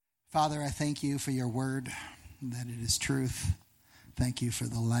Father, I thank you for your word, that it is truth. Thank you for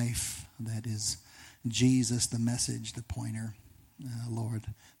the life that is Jesus, the message, the pointer. Lord,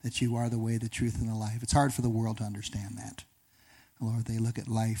 that you are the way, the truth, and the life. It's hard for the world to understand that. Lord, they look at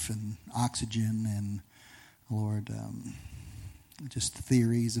life and oxygen and, Lord, just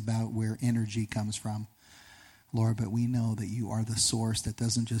theories about where energy comes from. Lord, but we know that you are the source that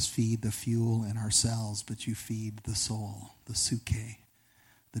doesn't just feed the fuel in our cells, but you feed the soul, the suke,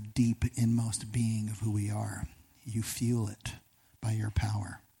 the deep inmost being of who we are. You fuel it by your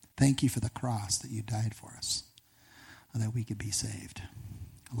power. Thank you for the cross that you died for us, that we could be saved.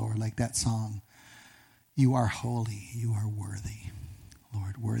 Lord, like that song, you are holy, you are worthy.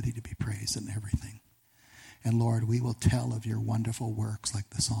 Lord, worthy to be praised in everything. And Lord, we will tell of your wonderful works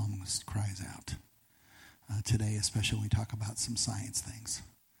like the psalmist cries out. Today, especially when we talk about some science things.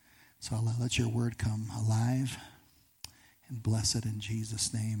 So let your word come alive and bless it in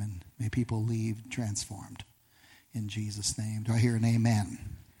Jesus' name. And may people leave transformed in Jesus' name. Do I hear an amen?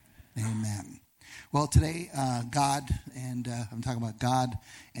 Amen. Well, today, God, and I'm talking about God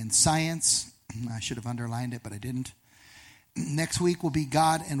and science. I should have underlined it, but I didn't. Next week will be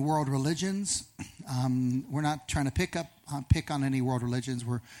God and world religions. We're not trying to pick on any world religions.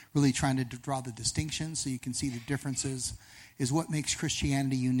 We're really trying to draw the distinctions so you can see the differences is what makes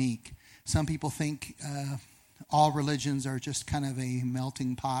Christianity unique. Some people think all religions are just kind of a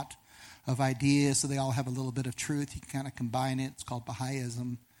melting pot of ideas, so they all have a little bit of truth. You can kind of combine it. It's called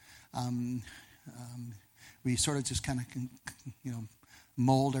Baha'ism. We sort of just kind of,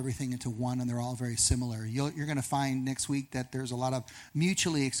 mold everything into one, and they're all very similar. You're going to find next week that there's a lot of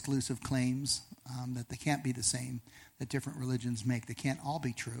mutually exclusive claims that they can't be the same, that different religions make. They can't all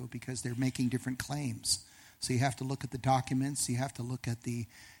be true because they're making different claims. So you have to look at the documents. You have to look at the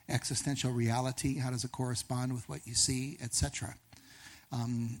existential reality. How does it correspond with what you see, etc.?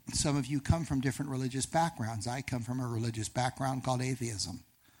 Some of you come from different religious backgrounds. I come from a religious background called atheism.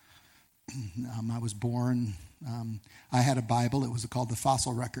 I was born, I had a Bible. It was called the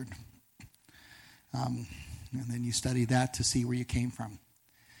Fossil Record. And then you study that to see where you came from.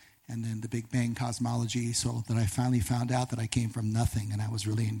 And then the Big Bang cosmology, so that I finally found out that I came from nothing, and I was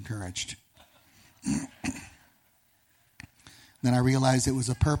really encouraged. Then I realized it was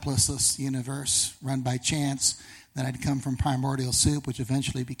a purposeless universe run by chance, that I'd come from primordial soup, which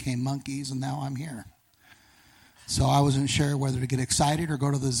eventually became monkeys, and now I'm here. So I wasn't sure whether to get excited or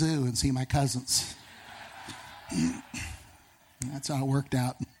go to the zoo and see my cousins. That's how it worked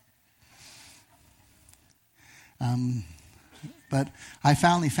out. But I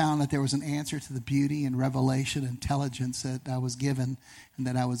finally found that there was an answer to the beauty and revelation, intelligence that I was given, and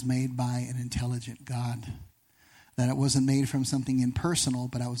that I was made by an intelligent God. That it wasn't made from something impersonal,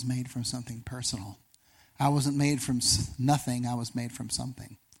 but I was made from something personal. I wasn't made from nothing, I was made from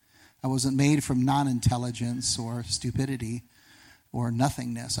something. I wasn't made from non-intelligence or stupidity or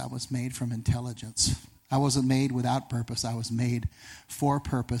nothingness. I was made from intelligence. I wasn't made without purpose. I was made for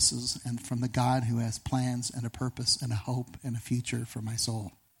purposes and from the God who has plans and a purpose and a hope and a future for my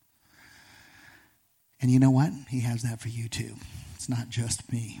soul. And you know what? He has that for you too. It's not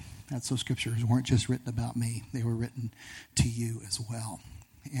just me. That's those scriptures weren't just written about me. They were written to you as well.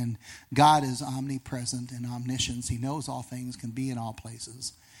 And God is omnipresent and omniscience. He knows all things, can be in all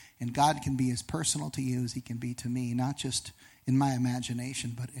places. And God can be as personal to you as he can be to me, not just in my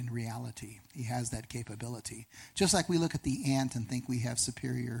imagination, but in reality. He has that capability. Just like we look at the ant and think we have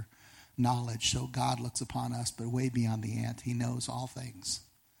superior knowledge, so God looks upon us, but way beyond the ant. He knows all things.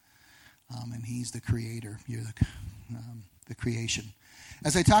 And he's the creator. You're the creation.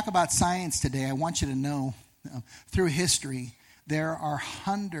 As I talk about science today, I want you to know, through history, there are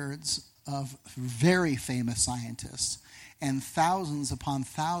hundreds of very famous scientists and thousands upon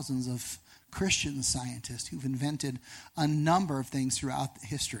thousands of Christian scientists who've invented a number of things throughout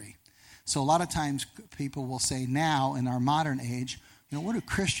history. So a lot of times people will say now in our modern age, what do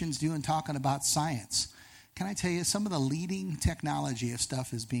Christians do in talking about science? Can I tell you, some of the leading technology of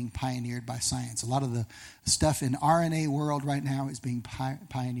stuff is being pioneered by science. A lot of the stuff in RNA world right now is being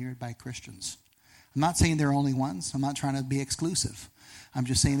pioneered by Christians. I'm not saying they're only ones. I'm not trying to be exclusive. I'm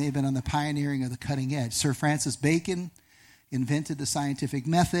just saying they've been on the pioneering of the cutting edge. Sir Francis Bacon invented the scientific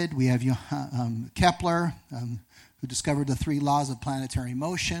method. We have Kepler, who discovered the 3 laws of planetary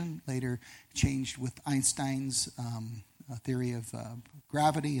motion, later changed with Einstein's theory of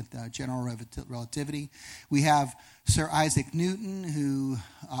gravity and general relativity. We have Sir Isaac Newton, who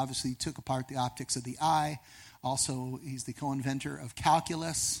obviously took apart the optics of the eye. Also, he's the co-inventor of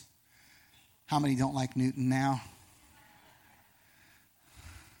calculus. How many don't like Newton now?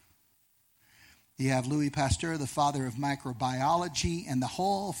 You have Louis Pasteur, the father of microbiology, and the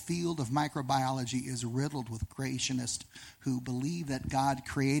whole field of microbiology is riddled with creationists who believe that God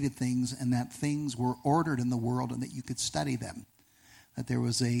created things and that things were ordered in the world and that you could study them. That there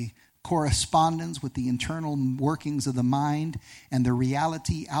was a correspondence with the internal workings of the mind and the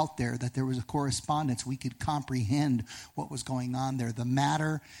reality out there, that there was a correspondence. We could comprehend what was going on there. The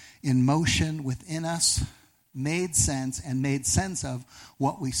matter in motion within us made sense and made sense of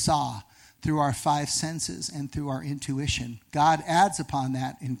what we saw through our five senses and through our intuition. God adds upon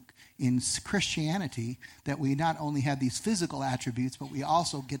that in Christianity that we not only have these physical attributes, but we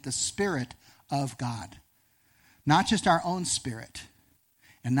also get the Spirit of God. Not just our own spirit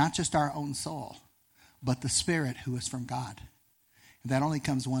and not just our own soul, but the Spirit who is from God. And that only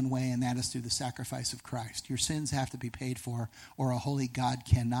comes one way, and that is through the sacrifice of Christ. Your sins have to be paid for, or a holy God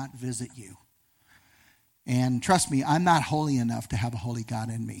cannot visit you. And trust me, I'm not holy enough to have a holy God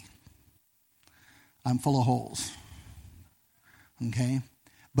in me. I'm full of holes. Okay?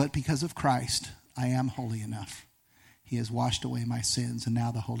 But because of Christ, I am holy enough. He has washed away my sins, and now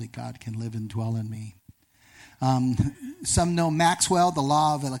the holy God can live and dwell in me. Some know Maxwell, the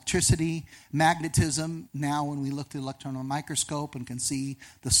law of electricity, magnetism. Now when we look through the electron microscope and can see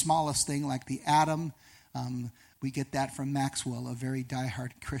the smallest thing like the atom, we get that from Maxwell, a very diehard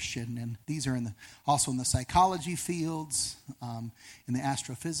Christian. And these are also in the psychology fields, in the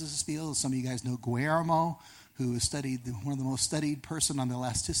astrophysics field. Some of you guys know Guillermo, who is one of the most studied person on the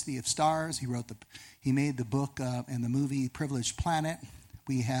elasticity of stars. He made the book and the movie Privileged Planet.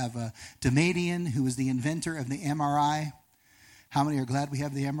 We have Damadian, who is the inventor of the MRI. How many are glad we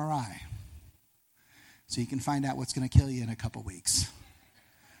have the MRI? So you can find out what's going to kill you in a couple weeks.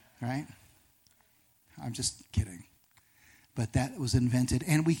 Right? I'm just kidding. But that was invented,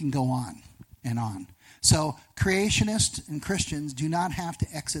 and we can go on and on. So creationists and Christians do not have to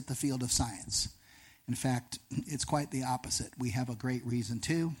exit the field of science. In fact, it's quite the opposite. We have a great reason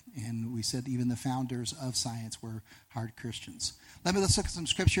to, and we said even the founders of science were hard Christians. Let's look at some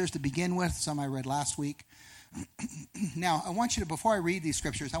scriptures to begin with, some I read last week. Now, before I read these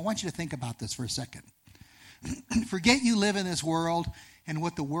scriptures, I want you to think about this for a second. Forget you live in this world and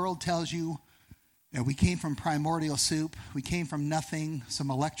what the world tells you. We came from primordial soup. We came from nothing.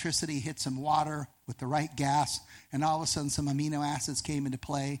 Some electricity hit some water with the right gas, and all of a sudden some amino acids came into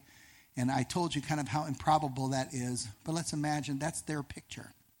play. And I told you kind of how improbable that is. But let's imagine that's their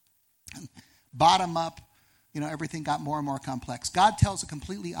picture. Bottom up, everything got more and more complex. God tells a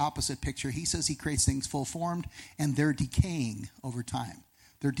completely opposite picture. He says he creates things full-formed, and they're decaying over time.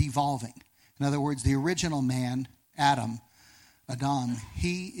 They're devolving. In other words, the original man, Adam,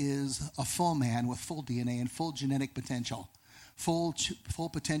 he is a full man with full DNA and full genetic potential. Full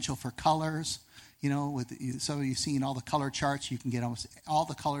potential for colors. With some of you seen all the color charts, you can get almost all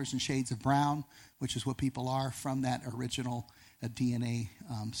the colors and shades of brown, which is what people are from that original DNA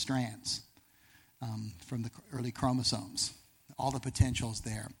strands from the early chromosomes. All the potential's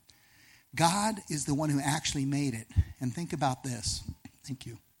there. God is the one who actually made it. And think about this. Thank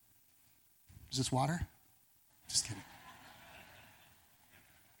you. Is this water? Just kidding.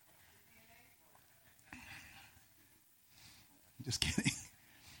 Just kidding.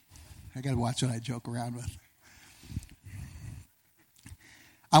 I got to watch what I joke around with.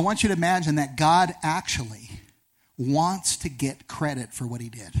 I want you to imagine that God actually wants to get credit for what he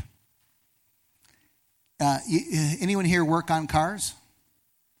did. Anyone here work on cars?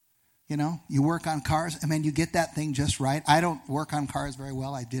 You work on cars. I mean, you get that thing just right. I don't work on cars very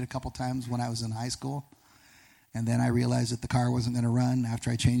well. I did a couple times when I was in high school. And then I realized that the car wasn't going to run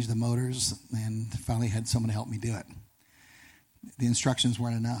after I changed the motors and finally had someone help me do it. The instructions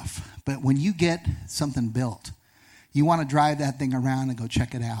weren't enough. But when you get something built, you want to drive that thing around and go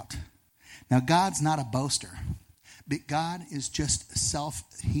check it out. Now, God's not a boaster, but God is just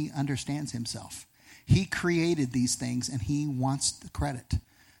he understands himself. He created these things, and he wants the credit.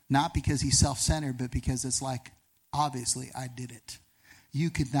 Not because he's self-centered, but because it's like, obviously, I did it. You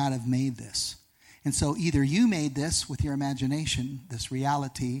could not have made this. And so either you made this with your imagination, this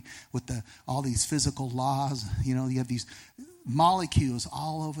reality, with all these physical laws. You have these molecules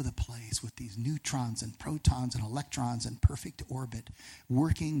all over the place with these neutrons and protons and electrons in perfect orbit,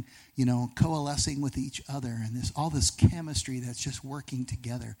 working, coalescing with each other, and all this chemistry that's just working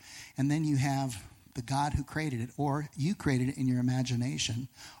together. And then you have the God who created it, or you created it in your imagination,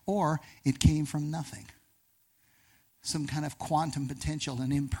 or it came from nothing. Some kind of quantum potential,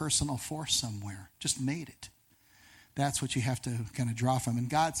 an impersonal force somewhere, just made it. That's what you have to kind of draw from. And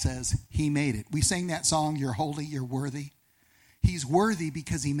God says he made it. We sang that song, "You're holy, you're worthy." He's worthy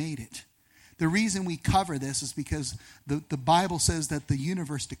because he made it. The reason we cover this is because the Bible says that the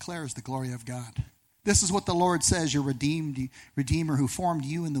universe declares the glory of God. This is what the Lord says, your Redeemer who formed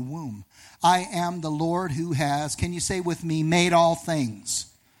you in the womb. I am the Lord who has, can you say with me, made all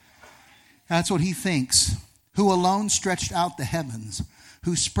things. That's what he thinks. Who alone stretched out the heavens,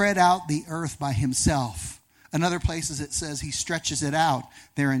 who spread out the earth by himself. In other places it says he stretches it out.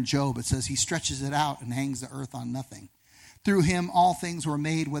 There in Job it says he stretches it out and hangs the earth on nothing. Through him all things were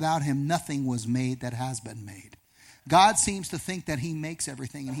made. Without him nothing was made that has been made. God seems to think that he makes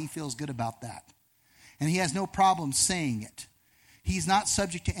everything, and he feels good about that. And he has no problem saying it. He's not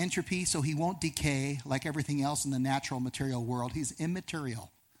subject to entropy, so he won't decay like everything else in the natural material world. He's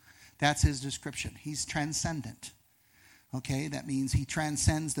immaterial. That's his description. He's transcendent. Okay, that means he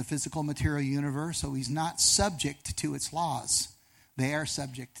transcends the physical material universe, so he's not subject to its laws. They are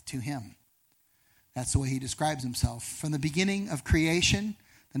subject to him. That's the way he describes himself. From the beginning of creation,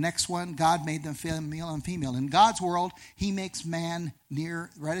 the next one, God made them male and female. In God's world, he makes man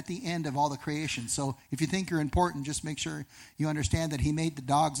right at the end of all the creation. So if you think you're important, just make sure you understand that he made the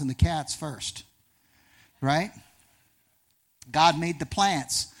dogs and the cats first. Right? God made the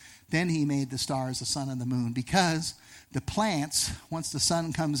plants. Then he made the stars, the sun, and the moon. Because the plants, once the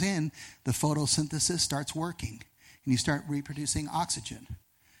sun comes in, the photosynthesis starts working. And you start reproducing oxygen.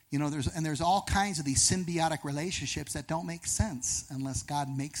 You know, there's all kinds of these symbiotic relationships that don't make sense unless God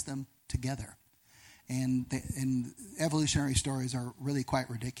makes them together. And evolutionary stories are really quite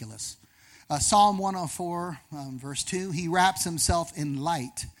ridiculous. Psalm 104, verse 2, he wraps himself in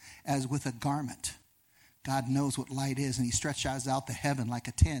light as with a garment. God knows what light is, and he stretches out the heaven like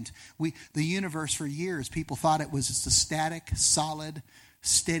a tent. The universe, for years, people thought it was just a static, solid,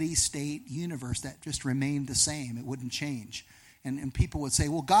 steady state universe that just remained the same. It wouldn't change. And people would say,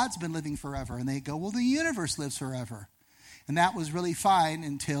 well, God's been living forever. And they go, well, the universe lives forever. And that was really fine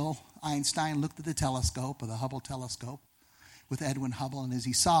until Einstein looked at the telescope, or the Hubble telescope, with Edwin Hubble. And as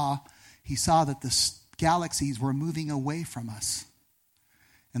he saw that the galaxies were moving away from us.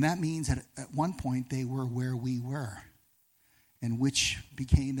 And that means that at one point they were where we were. And which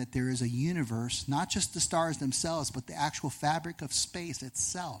became that there is a universe, not just the stars themselves, but the actual fabric of space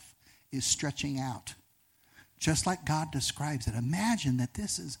itself is stretching out. Just like God describes it. Imagine that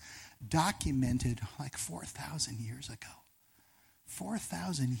this is documented like 4,000 years ago.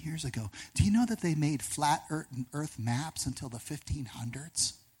 4,000 years ago. Do you know that they made flat earth maps until the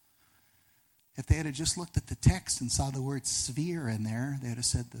 1500s? If they had just looked at the text and saw the word sphere in there, they would have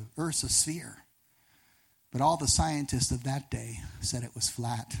said the earth's a sphere. But all the scientists of that day said it was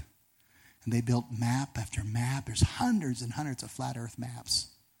flat. And they built map after map. There's hundreds and hundreds of flat earth maps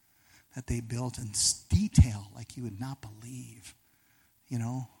that they built in detail like you would not believe. You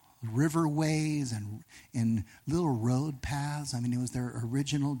know, riverways and little road paths. I mean, it was their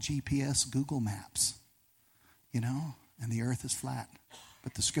original GPS Google Maps. You know, and the earth is flat.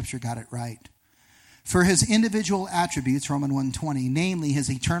 But the scripture got it right. For his individual attributes, Romans 1:20, namely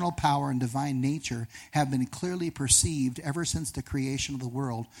his eternal power and divine nature, have been clearly perceived ever since the creation of the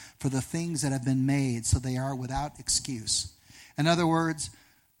world for the things that have been made, so they are without excuse. In other words,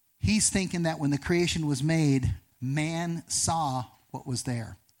 he's thinking that when the creation was made, man saw what was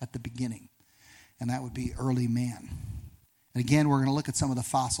there at the beginning. And that would be early man. And again, we're going to look at some of the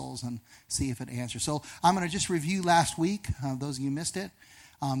fossils and see if it answers. So I'm going to just review last week, those of you who missed it,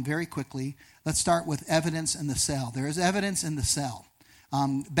 very quickly. Let's start with evidence in the cell. There is evidence in the cell.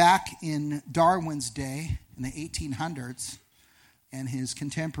 Back in Darwin's day, in the 1800s, and his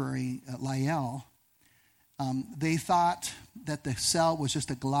contemporary Lyell, they thought that the cell was just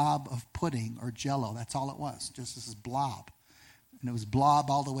a glob of pudding or jello. That's all it was, just this blob. And it was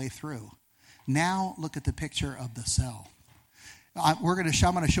blob all the way through. Now look at the picture of the cell. I'm going to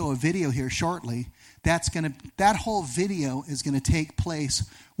show a video here shortly. That whole video is going to take place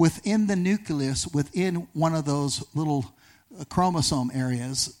within the nucleus, within one of those little chromosome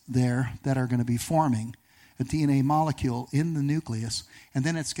areas there that are going to be forming a DNA molecule in the nucleus. And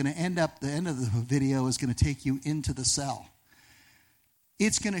then it's going to end up, the end of the video is going to take you into the cell.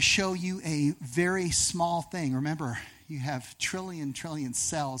 It's going to show you a very small thing. Remember, you have trillion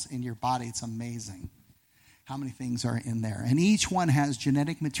cells in your body. It's amazing how many things are in there. And each one has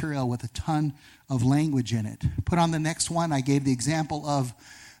genetic material with a ton of language in it. Put on the next one, I gave the example of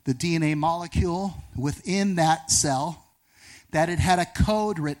the DNA molecule within that cell, that it had a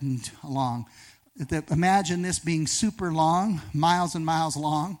code written along. Imagine this being super long, miles and miles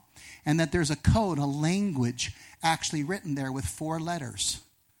long, and that there's a code, a language actually written there with 4 letters.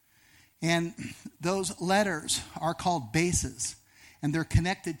 And those letters are called bases. And they're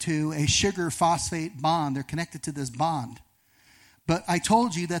connected to a sugar phosphate bond. They're connected to this bond. But I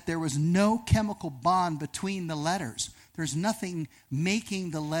told you that there was no chemical bond between the letters. There's nothing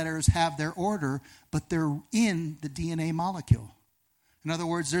making the letters have their order, but they're in the DNA molecule. In other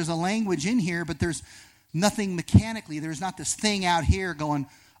words, there's a language in here, but there's nothing mechanically. There's not this thing out here going,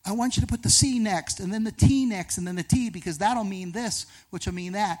 I want you to put the C next, and then the T next, and then the T, because that'll mean this, which will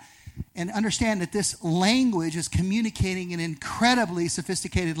mean that. And understand that this language is communicating an incredibly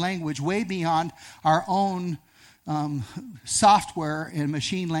sophisticated language way beyond our own software and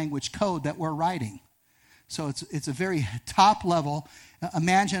machine language code that we're writing. So it's a very top level.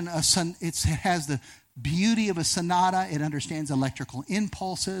 Imagine it has the beauty of a sonata. It understands electrical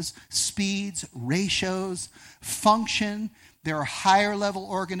impulses, speeds, ratios, function. There are higher level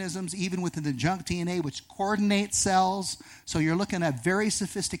organisms, even within the junk DNA, which coordinate cells. So you're looking at very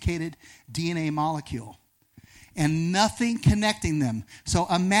sophisticated DNA molecule. And nothing connecting them. So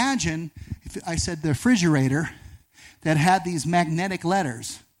imagine, if I said the refrigerator that had these magnetic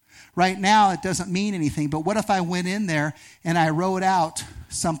letters. Right now, it doesn't mean anything, but what if I went in there and I wrote out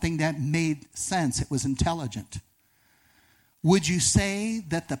something that made sense? It was intelligent. Would you say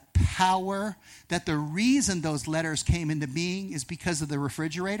that the power, that the reason those letters came into being is because of the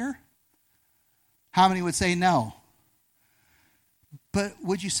refrigerator? How many would say no? But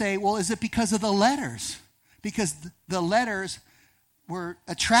would you say, well, is it because of the letters? Because the letters were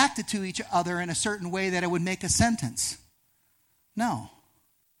attracted to each other in a certain way that it would make a sentence? No.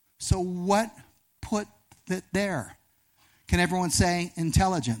 So what put it there? Can everyone say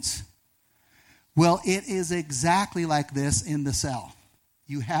intelligence? Well, it is exactly like this in the cell.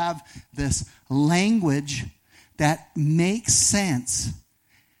 You have this language that makes sense,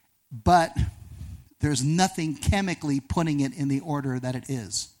 but there's nothing chemically putting it in the order that it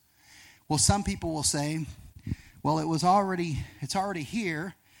is. Well, some people will say, well, it's already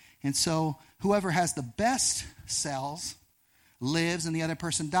here, and so whoever has the best cells lives and the other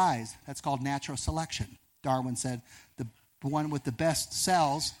person dies. That's called natural selection. Darwin said the one with the best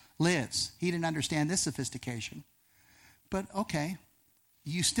cells lives. He didn't understand this sophistication. But okay,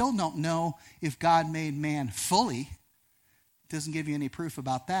 you still don't know if God made man fully. It doesn't give you any proof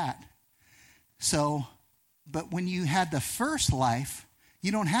about that. So, but when you had the first life,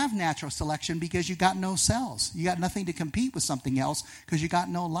 you don't have natural selection because you got no cells. You got nothing to compete with something else because you got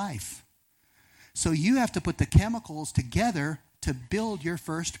no life. So you have to put the chemicals together to build your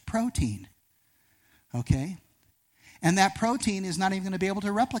first protein. Okay? And that protein is not even going to be able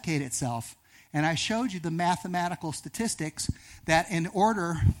to replicate itself. And I showed you the mathematical statistics that in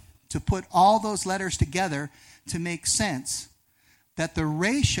order to put all those letters together to make sense, that the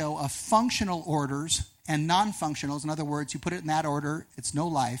ratio of functional orders and non-functionals, in other words, you put it in that order, it's no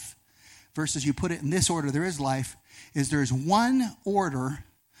life, versus you put it in this order, there is life, is there's one order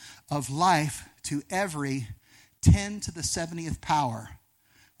of life to every 10 to the 70th power,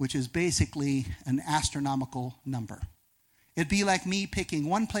 which is basically an astronomical number. It'd be like me picking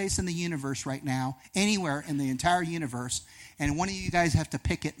one place in the universe right now, anywhere in the entire universe, and one of you guys have to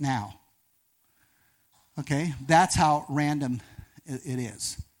pick it now. Okay? That's how random it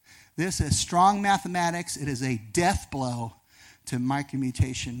is. This is strong mathematics. It is a death blow to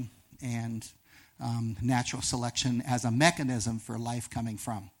micromutation and natural selection as a mechanism for life coming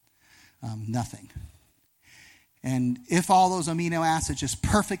from nothing. And if all those amino acids just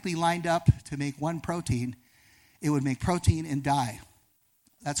perfectly lined up to make one protein, it would make protein and die.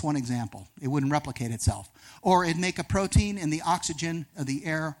 That's one example. It wouldn't replicate itself. Or it'd make a protein and the oxygen of the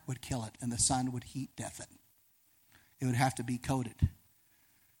air would kill it and the sun would heat death it. It would have to be coated.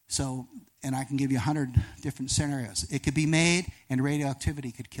 So, and I can give you 100 different scenarios. It could be made and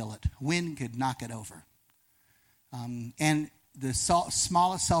radioactivity could kill it. Wind could knock it over. And the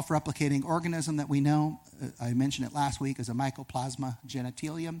smallest self-replicating organism that we know, I mentioned it last week, is a Mycoplasma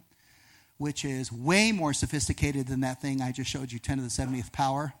genitalium, which is way more sophisticated than that thing I just showed you, 10 to the 70th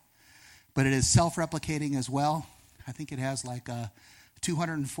power. But it is self-replicating as well. I think it has like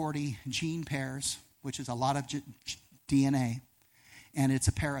 240 gene pairs, which is a lot of DNA. And it's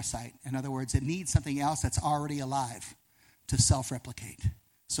a parasite. In other words, it needs something else that's already alive to self-replicate.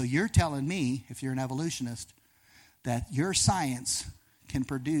 So you're telling me, if you're an evolutionist, that your science can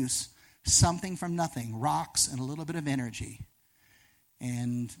produce something from nothing, rocks and a little bit of energy,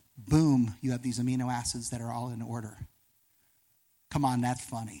 and boom, you have these amino acids that are all in order. Come on, that's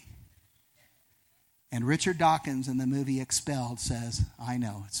funny. And Richard Dawkins in the movie Expelled says, I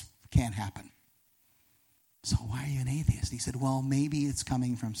know, it can't happen. So why are you an atheist? He said, well, maybe it's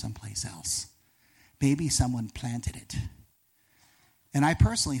coming from someplace else. Maybe someone planted it. And I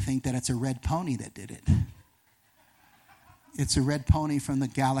personally think that it's a red pony that did it. It's a red pony from the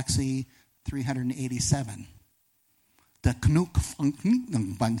galaxy 387. the Knut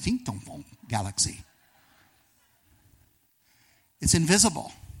galaxy. It's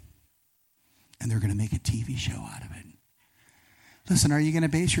invisible. And they're going to make a TV show out of it. Listen, are you going to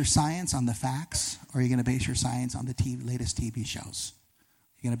base your science on the facts, or are you going to base your science on the latest TV shows?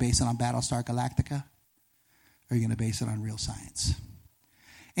 Are you going to base it on Battlestar Galactica, or are you going to base it on real science?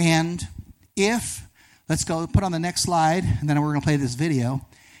 And if, let's go put on the next slide, and then we're going to play this video.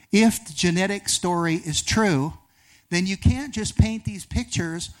 If the genetic story is true, then you can't just paint these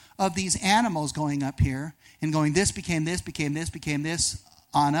pictures of these animals going up here and going, this became this, became this, became this,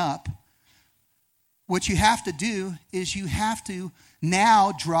 on up. What you have to do is you have to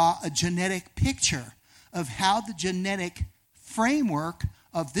now draw a genetic picture of how the genetic framework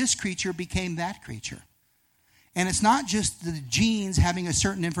of this creature became that creature. And it's not just the genes having a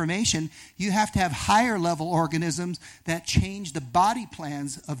certain information. You have to have higher level organisms that change the body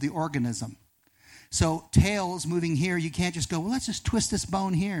plans of the organism. So tails moving here, you can't just go, well, let's just twist this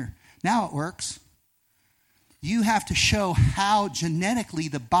bone here. Now it works. You have to show how genetically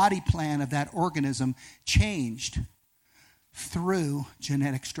the body plan of that organism changed through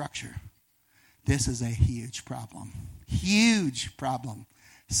genetic structure. This is a huge problem. Huge problem.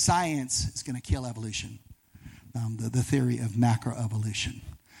 Science is going to kill evolution. The theory of macroevolution.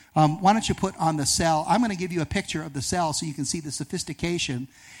 Why don't you put on the cell? I'm going to give you a picture of the cell so you can see the sophistication.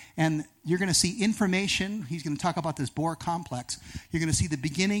 And you're going to see information. He's going to talk about this Bohr complex. You're going to see the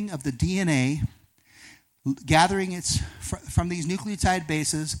beginning of the DNA gathering its from these nucleotide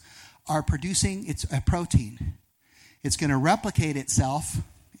bases are producing a protein. It's going to replicate itself,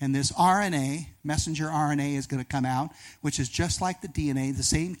 and this RNA, messenger RNA, is going to come out, which is just like the DNA, the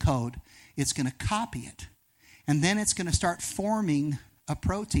same code. It's going to copy it. And then it's going to start forming a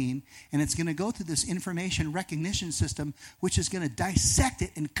protein, and it's going to go through this information recognition system, which is going to dissect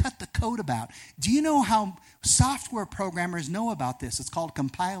it and cut the code about. Do you know how software programmers know about this? It's called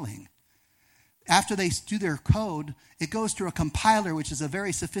compiling. After they do their code, it goes through a compiler, which is a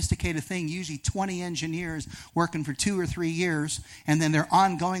very sophisticated thing, usually 20 engineers working for 2 or 3 years, and then they're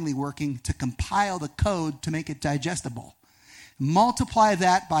ongoingly working to compile the code to make it digestible. Multiply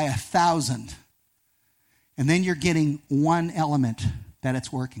that by 1,000, and then you're getting one element that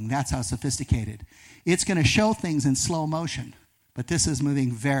it's working. That's how sophisticated. It's going to show things in slow motion, but this is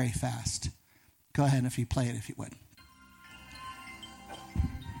moving very fast. Go ahead if you play it, if you would.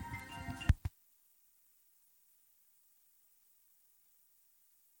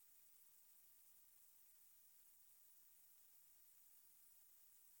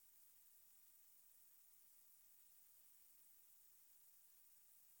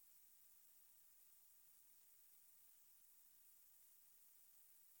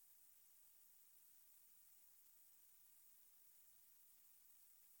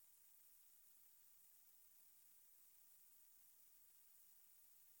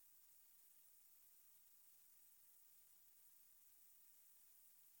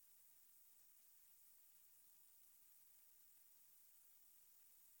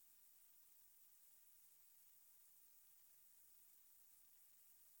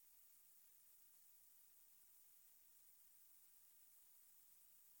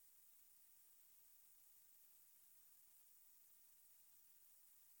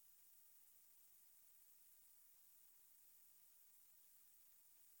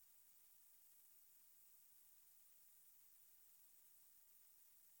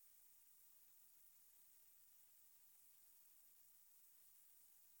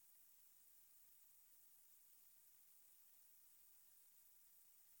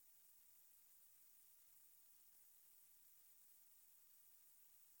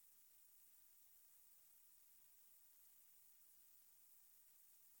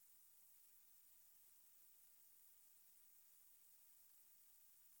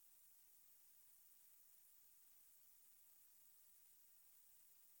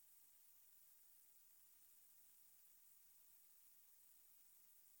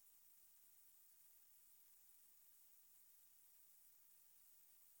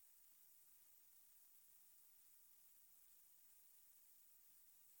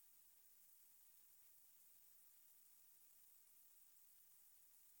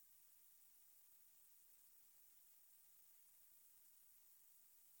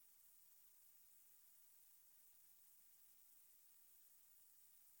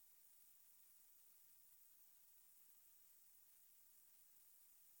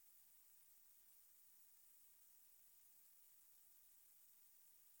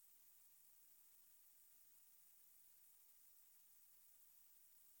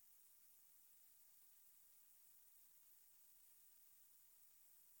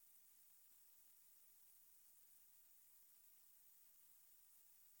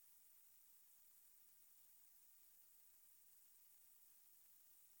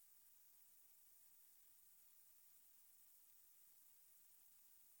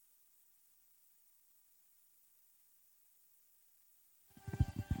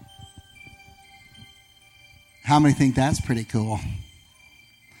 How many think that's pretty cool?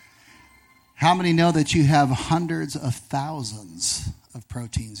 How many know that you have hundreds of thousands of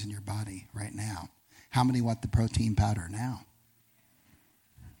proteins in your body right now? How many want the protein powder now?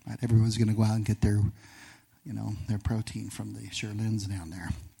 Right, everyone's going to go out and get their protein from the Sherlins down there,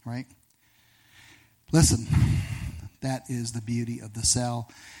 right? Listen, that is the beauty of the cell.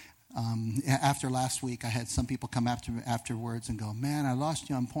 After last week, I had some people come afterwards and go, man, I lost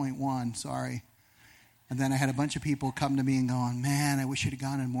you on point one, sorry. And then I had a bunch of people come to me and going, man, I wish you'd have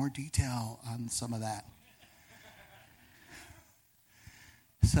gone in more detail on some of that.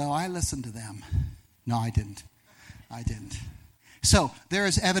 So I listened to them. No, I didn't. So there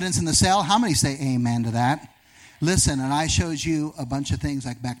is evidence in the cell. How many say amen to that? Listen, and I showed you a bunch of things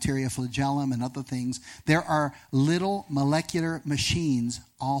like bacteria flagellum and other things. There are little molecular machines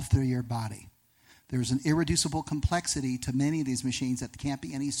all through your body. There's an irreducible complexity to many of these machines that can't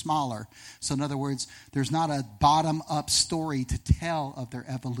be any smaller. So in other words, there's not a bottom-up story to tell of their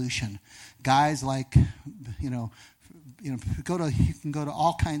evolution. Guys like, you can go to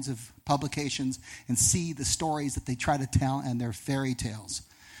all kinds of publications and see the stories that they try to tell, and they're fairy tales.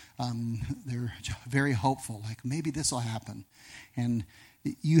 They're very hopeful, like maybe this will happen. And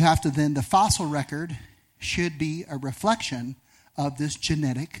you have to then, the fossil record should be a reflection of this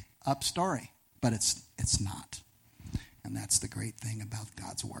genetic up story. But it's not. And that's the great thing about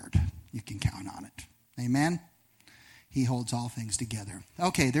God's word. You can count on it. Amen? He holds all things together.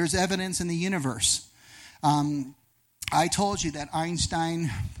 Okay, there's evidence in the universe. I told you that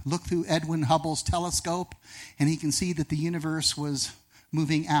Einstein looked through Edwin Hubble's telescope, and he can see that the universe was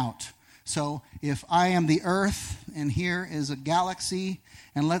moving out. So if I am the Earth, and here is a galaxy,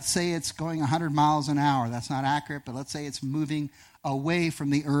 and let's say it's going 100 miles an hour. That's not accurate, but let's say it's moving away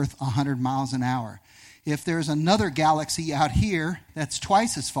from the Earth 100 miles an hour. If there's another galaxy out here that's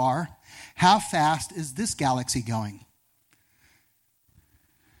twice as far, how fast is this galaxy going?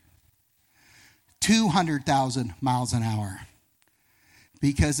 200,000 miles an hour.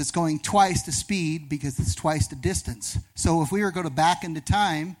 Because it's going twice the speed, because it's twice the distance. So if we were to go back into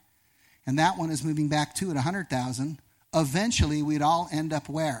time, and that one is moving back to at 100,000, eventually we'd all end up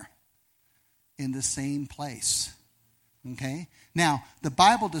where? In the same place. Okay? Now, the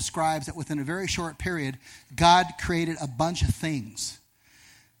Bible describes that within a very short period, God created a bunch of things.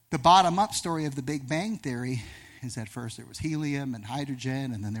 The bottom-up story of the Big Bang Theory is that first there was helium and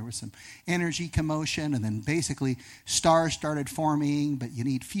hydrogen, and then there was some energy commotion, and then basically stars started forming, but you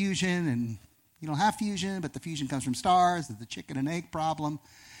need fusion, and you don't have fusion, but the fusion comes from stars, the chicken and egg problem.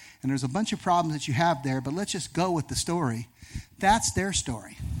 And there's a bunch of problems that you have there, but let's just go with the story. That's their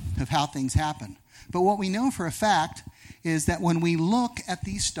story of how things happen. But what we know for a fact is that when we look at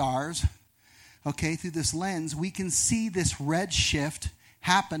these stars, okay, through this lens, we can see this red shift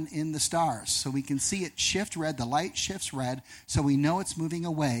happen in the stars. So we can see it shift red, the light shifts red, so we know it's moving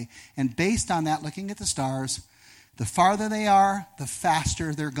away. And based on that, looking at the stars, the farther they are, the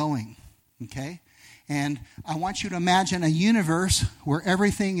faster they're going, okay? And I want you to imagine a universe where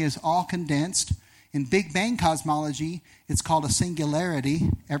everything is all condensed. In Big Bang cosmology, it's called a singularity,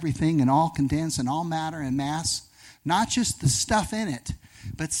 everything and all condensed and all matter and mass. Not just the stuff in it,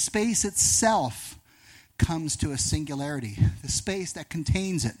 but space itself comes to a singularity, the space that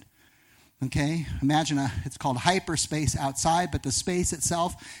contains it. Okay? Imagine it's called hyperspace outside, but the space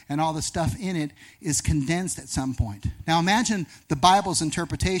itself and all the stuff in it is condensed at some point. Now imagine the Bible's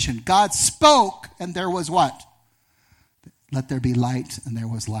interpretation. God spoke and there was what? Let there be light, and there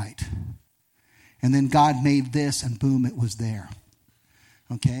was light. And then God made this, and boom, it was there.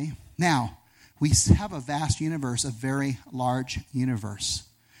 Okay? Now, we have a vast universe, a very large universe.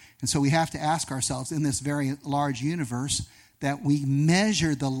 And so we have to ask ourselves, in this very large universe, that we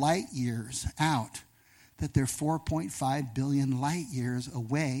measure the light years out, that they're 4.5 billion light years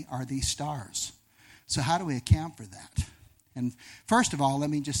away are these stars. So how do we account for that? And first of all, let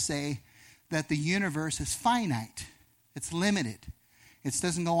me just say that the universe is finite. It's limited. It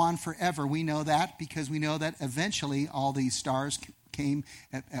doesn't go on forever. We know that because we know that eventually all these stars came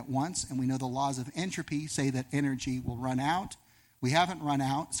at once, and we know the laws of entropy say that energy will run out. We haven't run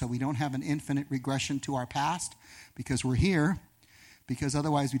out, so we don't have an infinite regression to our past because we're here, because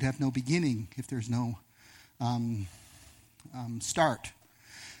otherwise we'd have no beginning if there's no start.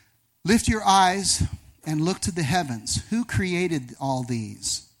 Lift your eyes and look to the heavens. Who created all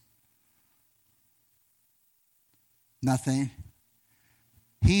these? Nothing.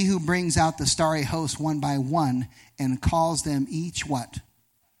 He who brings out the starry host one by one and calls them each what?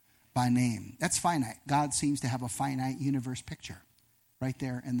 By name. That's finite. God seems to have a finite universe picture right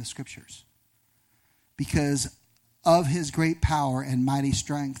there in the scriptures. Because of his great power and mighty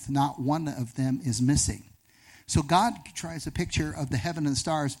strength, not one of them is missing. So God tries a picture of the heaven and the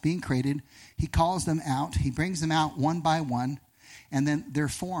stars being created. He calls them out. He brings them out one by one, and then they're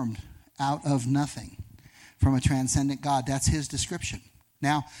formed out of nothing from a transcendent God. That's his description.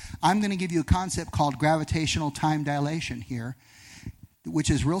 Now, I'm going to give you a concept called gravitational time dilation here, which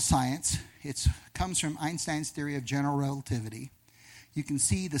is real science. It comes from Einstein's theory of general relativity. You can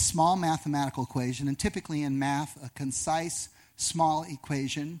see the small mathematical equation, and typically in math, a concise small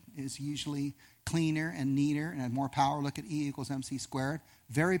equation is usually cleaner and neater and had more power. Look at E equals mc squared.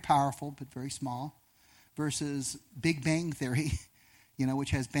 Very powerful, but very small. Versus Big Bang Theory, which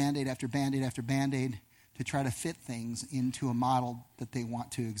has Band-Aid after Band-Aid after Band-Aid to try to fit things into a model that they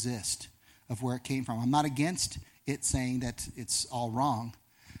want to exist of where it came from. I'm not against it saying that it's all wrong.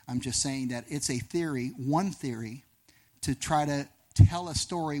 I'm just saying that it's a theory, one theory, to try to tell a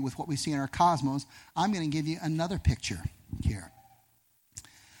story with what we see in our cosmos. I'm going to give you another picture here.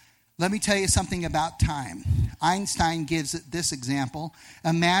 Let me tell you something about time. Einstein gives this example.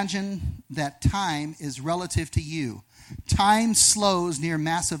 Imagine that time is relative to you. Time slows near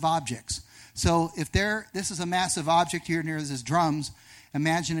massive objects. So if this is a massive object here near this drums,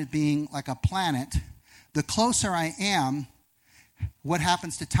 imagine it being like a planet. The closer I am, what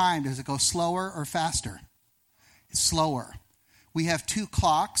happens to time? Does it go slower or faster? It's slower. We have two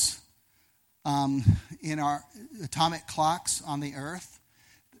clocks in our atomic clocks on the earth,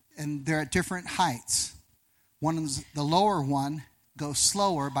 and they're at different heights. The lower one goes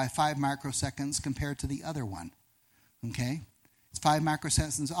slower by 5 microseconds compared to the other one. Okay? It's 5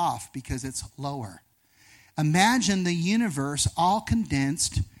 microseconds off because it's lower. Imagine the universe all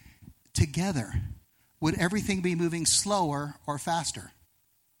condensed together. Would everything be moving slower or faster?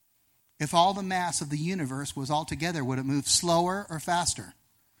 If all the mass of the universe was all together, would it move slower or faster?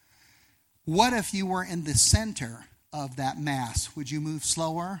 What if you were in the center of that mass? Would you move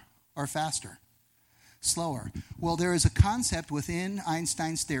slower or faster? Slower. Well, there is a concept within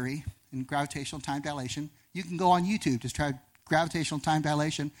Einstein's theory in gravitational time dilation. You can go on YouTube, just try gravitational time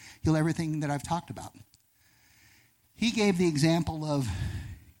dilation. You'll everything that I've talked about. He gave the example of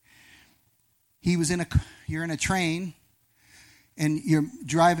you're in a train and you're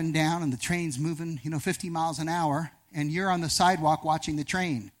driving down and the train's moving, 50 miles an hour, and you're on the sidewalk watching the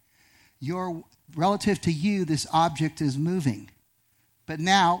train. Relative to you, this object is moving. But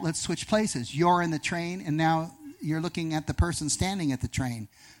now let's switch places. You're in the train and now you're looking at the person standing at the train.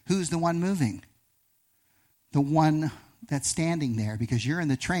 Who's the one moving? The one that's standing there, because you're in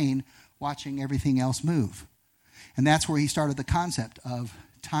the train watching everything else move. And that's where he started the concept of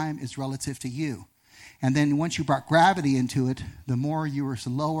time is relative to you. And then once you brought gravity into it, the more you were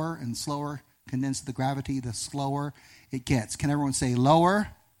slower and slower condensed the gravity, the slower it gets. Can everyone say lower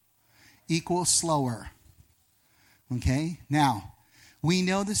equals slower? Okay? Now, we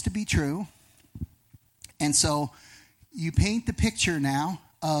know this to be true. And so you paint the picture now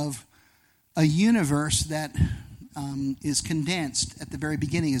of a universe that is condensed at the very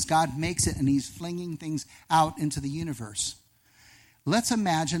beginning as God makes it and he's flinging things out into the universe. Let's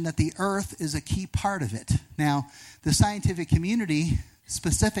imagine that the earth is a key part of it. Now, the scientific community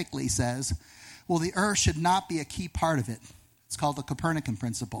specifically says, well, the earth should not be a key part of it. It's called the Copernican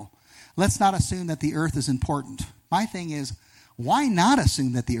principle. Let's not assume that the earth is important. My thing is, why not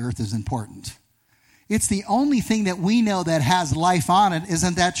assume that the earth is important? It's the only thing that we know that has life on it.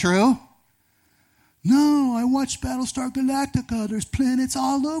 Isn't that true? No, I watched Battlestar Galactica. There's planets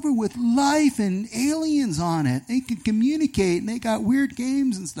all over with life and aliens on it. They can communicate and they got weird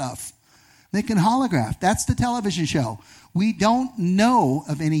games and stuff. They can holograph. That's the television show. We don't know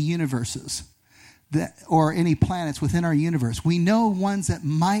of any universes or any planets within our universe. We know ones that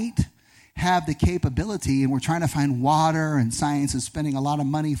might have the capability, and we're trying to find water, and science is spending a lot of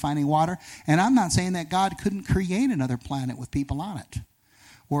money finding water. And I'm not saying that God couldn't create another planet with people on it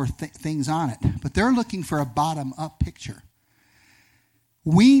or things on it, but they're looking for a bottom-up picture.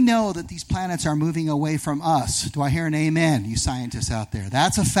 We know that these planets are moving away from us. Do I hear an amen, you scientists out there?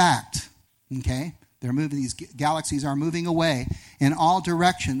 That's a fact, okay? They're moving, these galaxies are moving away in all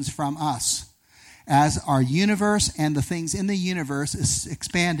directions from us as our universe and the things in the universe is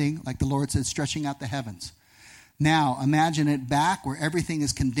expanding, like the Lord said, stretching out the heavens. Now, imagine it back where everything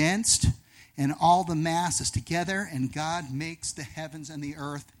is condensed and all the mass is together, and God makes the heavens and the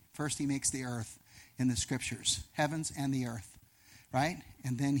earth. First, he makes the earth in the scriptures, heavens and the earth, right?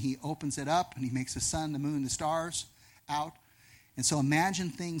 And then he opens it up, and he makes the sun, the moon, the stars out. And so imagine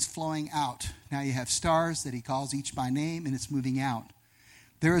things flowing out. Now you have stars that he calls each by name, and it's moving out.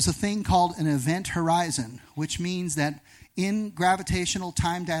 There is a thing called an event horizon, which means that in gravitational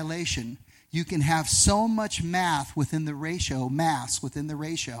time dilation, you can have so much mass within the ratio,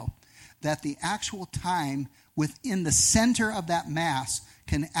 that the actual time within the center of that mass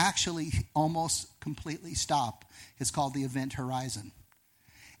can actually almost completely stop. It's called the event horizon.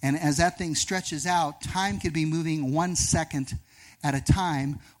 And as that thing stretches out, time could be moving 1 second at a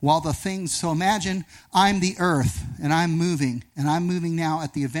time while the things, so imagine I'm the earth and I'm moving now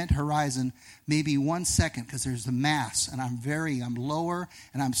at the event horizon maybe 1 second because there's the mass and I'm lower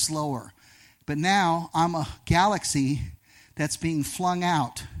and I'm slower. But now I'm a galaxy that's being flung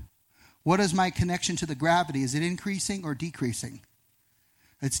out. What is my connection to the gravity? Is it increasing or decreasing?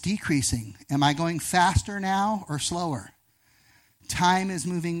 It's decreasing. Am I going faster now or slower? Time is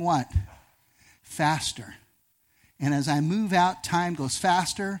moving what? Faster. And as I move out, time goes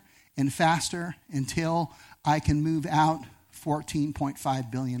faster and faster until I can move out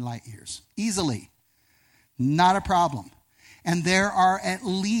 14.5 billion light years. Easily. Not a problem. And there are at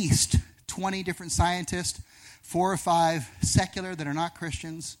least 20 different scientists, 4 or 5 secular that are not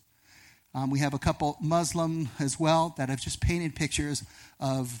Christians. We have a couple Muslim as well that have just painted pictures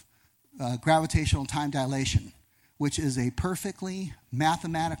of gravitational time dilation, which is a perfectly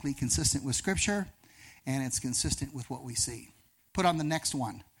mathematically consistent with Scripture, and it's consistent with what we see. Put on the next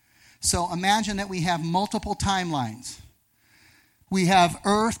one. So imagine that we have multiple timelines. We have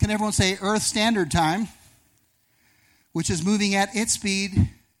Earth, can everyone say Earth Standard Time, which is moving at its speed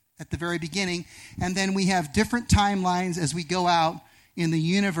at the very beginning, and then we have different timelines as we go out in the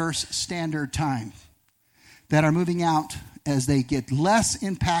universe standard time that are moving out as they get less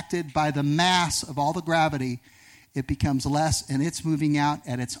impacted by the mass of all the gravity. It becomes less, and it's moving out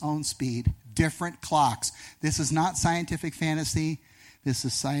at its own speed. Different clocks. This is not scientific fantasy. This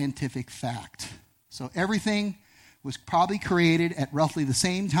is scientific fact. So everything was probably created at roughly the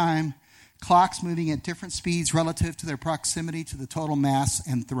same time. Clocks moving at different speeds relative to their proximity to the total mass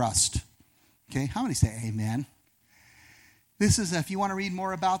and thrust. Okay, how many say amen? This is, if you want to read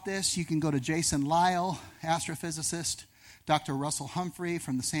more about this, you can go to Jason Lisle, astrophysicist. Dr. Russell Humphrey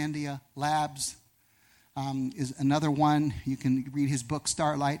from the Sandia Labs is another one. You can read his book,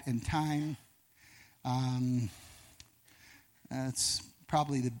 Starlight and Time. It's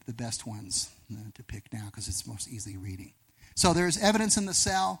probably the best ones to pick now because it's most easily reading. So there is evidence in the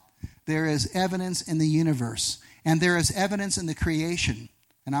cell. There is evidence in the universe. And there is evidence in the creation.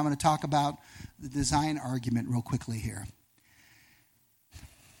 And I'm going to talk about the design argument real quickly here.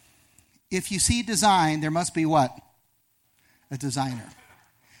 If you see design, there must be what? A designer.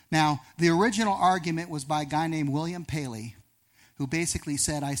 Now, the original argument was by a guy named William Paley, who basically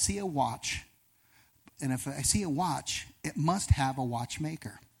said, I see a watch, and if I see a watch, it must have a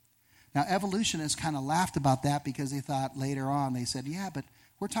watchmaker. Now, evolutionists kind of laughed about that because they thought later on, they said, yeah, but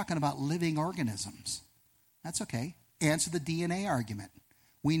we're talking about living organisms. That's okay. Answer the DNA argument.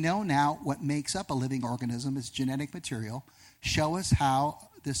 We know now what makes up a living organism is genetic material. Show us how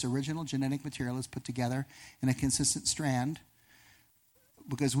this original genetic material is put together in a consistent strand,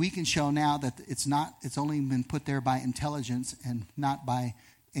 because we can show now that it's only been put there by intelligence and not by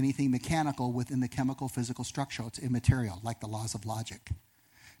anything mechanical within the chemical physical structure. It's immaterial, like the laws of logic.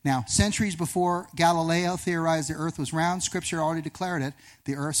 Now, centuries before Galileo theorized the earth was round, Scripture already declared it.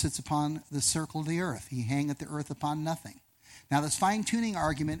 The earth sits upon the circle of the earth. He hangeth the earth upon nothing. Now, this fine-tuning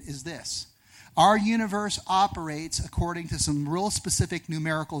argument is this. Our universe operates according to some real specific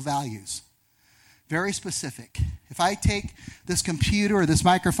numerical values. Very specific. If I take this computer or this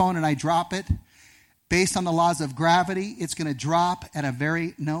microphone and I drop it, based on the laws of gravity, it's going to drop at a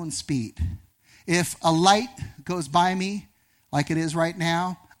very known speed. If a light goes by me, like it is right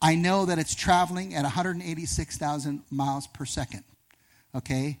now, I know that it's traveling at 186,000 miles per second.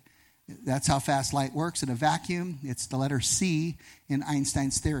 Okay? That's how fast light works in a vacuum. It's the letter C in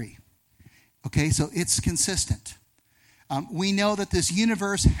Einstein's theory. Okay, so it's consistent. We know that this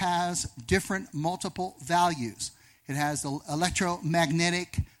universe has different multiple values. It has the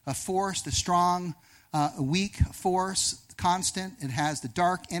electromagnetic force, the strong, weak force, constant. It has the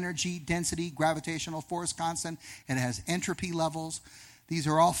dark energy, density, gravitational force, constant. It has entropy levels. These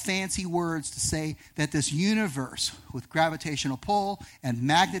are all fancy words to say that this universe with gravitational pull and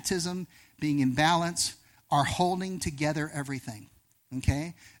magnetism being in balance are holding together everything.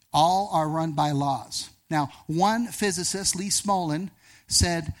 Okay? All are run by laws. Now, one physicist, Lee Smolin,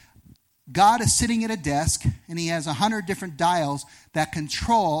 said, God is sitting at a desk, and he has 100 different dials that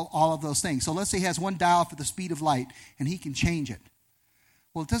control all of those things. So let's say he has one dial for the speed of light, and he can change it.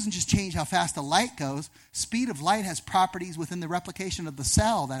 Well, it doesn't just change how fast the light goes. Speed of light has properties within the replication of the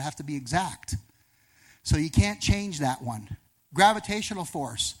cell that have to be exact. So you can't change that one. Gravitational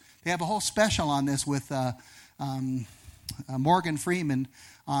force. They have a whole special on this with Morgan Freeman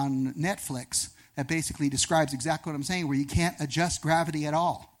on Netflix that basically describes exactly what I'm saying, where you can't adjust gravity at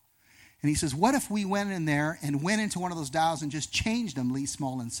all. And he says, what if we went in there and went into one of those dials and just changed them, Lee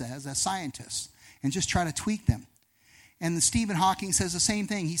Smolin says, as scientists, and just try to tweak them. And Stephen Hawking says the same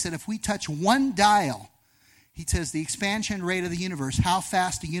thing. He said, if we touch one dial, he says the expansion rate of the universe, how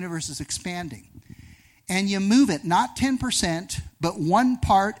fast the universe is expanding. And you move it, not 10%, but 1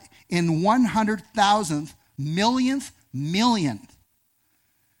 part in 100,000th, millionth.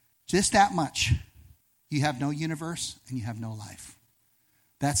 Just that much. You have no universe and you have no life.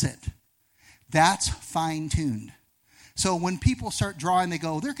 That's it. That's fine-tuned. So when people start drawing, they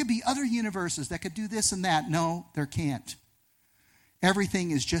go, there could be other universes that could do this and that. No, there can't.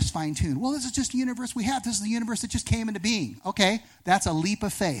 Everything is just fine-tuned. Well, this is just the universe we have. This is the universe that just came into being. Okay, that's a leap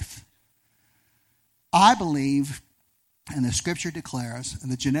of faith. I believe, and the scripture declares, and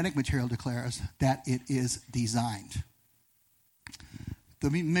the genetic material declares, that it is designed. The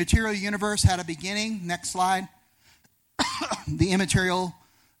material universe had a beginning. Next slide. The immaterial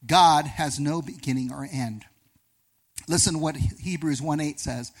God has no beginning or end. Listen to what Hebrews 1:8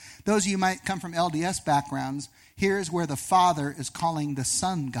 says. Those of you who might come from LDS backgrounds, here's where the Father is calling the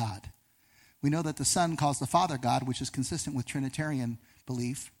Son God. We know that the Son calls the Father God, which is consistent with Trinitarian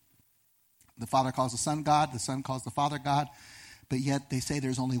belief. The Father calls the Son God, the Son calls the Father God, but yet they say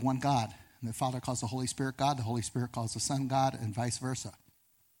there's only one God. And the Father calls the Holy Spirit God, the Holy Spirit calls the Son God, and vice versa.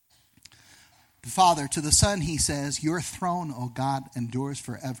 The Father, to the Son, he says, your throne, O God, endures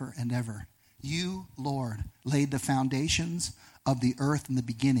forever and ever. You, Lord, laid the foundations of the earth in the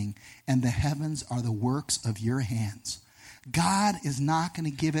beginning, and the heavens are the works of your hands. God is not going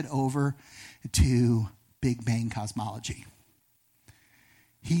to give it over to Big Bang cosmology.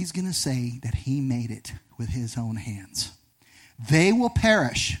 He's going to say that he made it with his own hands. They will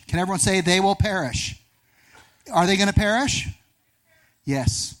perish. Can everyone say they will perish? Are they going to perish?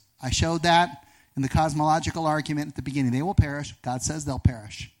 Yes. I showed that in the cosmological argument at the beginning. They will perish. God says they'll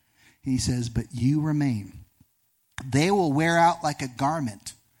perish. He says, but you remain. They will wear out like a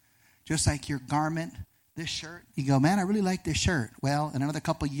garment. Just like your garment, this shirt. You go, man, I really like this shirt. Well, in another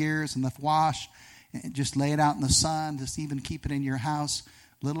couple of years in the wash, just lay it out in the sun, just even keep it in your house.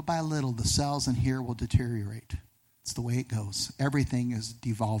 Little by little, the cells in here will deteriorate. It's the way it goes. Everything is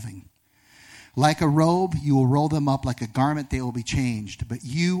devolving. Like a robe, you will roll them up. Like a garment, they will be changed. But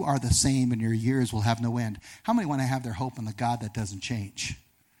you are the same, and your years will have no end. How many want to have their hope in the God that doesn't change?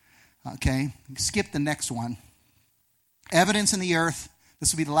 Okay, skip the next one. Evidence in the earth.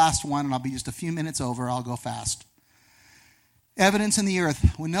 This will be the last one, and I'll be just a few minutes over. I'll go fast. Evidence in the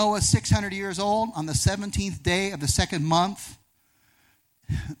earth. When Noah was 600 years old, on the 17th day of the second month,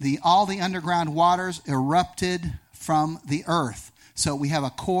 all the underground waters erupted from the earth. So we have a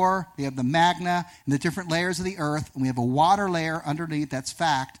core, we have the magna, and the different layers of the earth, and we have a water layer underneath. That's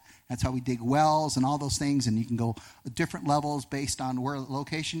fact. That's how we dig wells and all those things, and you can go different levels based on where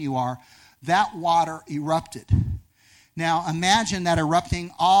location you are. That water erupted. Now imagine that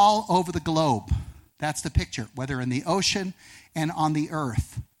erupting all over the globe. That's the picture, whether in the ocean and on the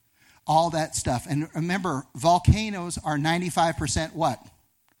earth. All that stuff. And remember, volcanoes are 95% what?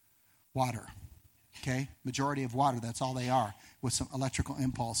 Water. Okay? Majority of water, that's all they are, with some electrical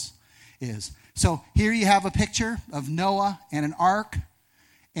impulse is. So here you have a picture of Noah and an ark,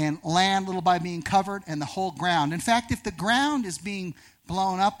 and land little by being covered, and the whole ground. In fact, if the ground is being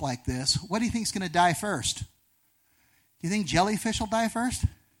blown up like this, what do you think is going to die first? Do you think jellyfish will die first?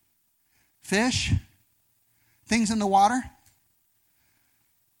 Fish? Things in the water?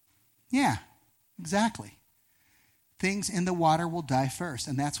 Yeah, exactly. Things in the water will die first,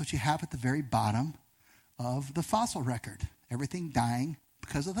 and that's what you have at the very bottom of the fossil record. Everything dying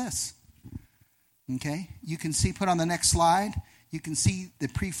because of this. Okay? You can see, put on the next slide, you can see the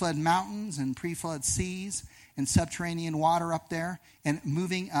pre-flood mountains and pre-flood seas and subterranean water up there and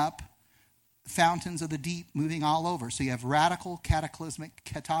moving up, fountains of the deep moving all over. So you have radical cataclysmic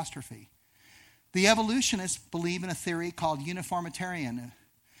catastrophe. The evolutionists believe in a theory called uniformitarian,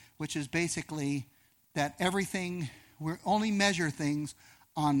 which is basically that everything, we only measure things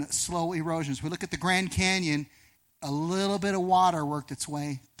on slow erosions. We look at the Grand Canyon, a little bit of water worked its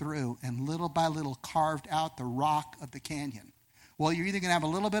way through and little by little carved out the rock of the canyon. Well, you're either going to have a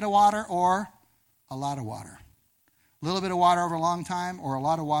little bit of water or a lot of water. A little bit of water over a long time or a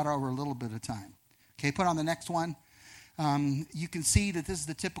lot of water over a little bit of time. Okay, put on the next one. You can see that this is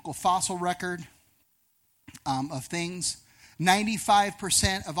the typical fossil record of things.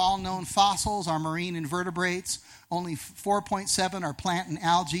 95% of all known fossils are marine invertebrates. Only 4.7 are plant and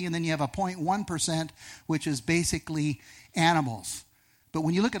algae. And then you have a 0.1%, which is basically animals. But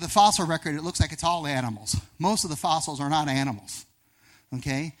when you look at the fossil record, it looks like it's all animals. Most of the fossils are not animals.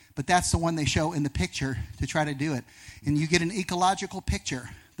 Okay? But that's the one they show in the picture to try to do it. And you get an ecological picture.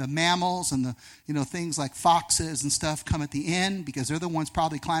 the mammals and the things like foxes and stuff come at the end because they're the ones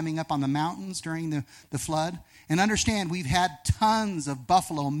probably climbing up on the mountains during the flood. And understand, we've had tons of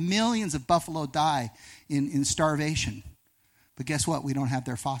buffalo, millions of buffalo die in starvation. But guess what? We don't have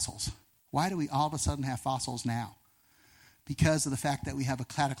their fossils. Why do we all of a sudden have fossils now? Because of the fact that we have a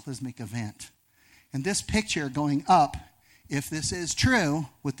cataclysmic event. And this picture going up, if this is true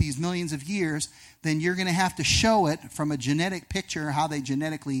with these millions of years, then you're going to have to show it from a genetic picture, how they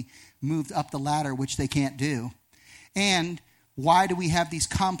genetically moved up the ladder, which they can't do. And why do we have these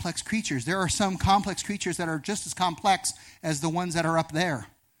complex creatures? There are some complex creatures that are just as complex as the ones that are up there.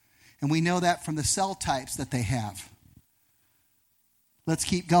 And we know that from the cell types that they have. Let's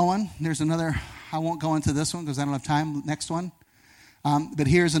keep going. There's another, I won't go into this one because I don't have time. Next one. But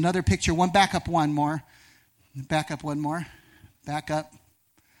here's another picture. Back up one more. Back up one more. Back up.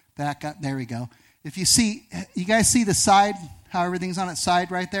 Back up. There we go. If you see, you guys see the side, how everything's on its side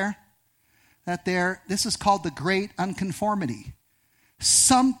right there? That there, this is called the Great Unconformity.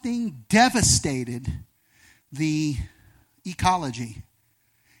 Something devastated the ecology.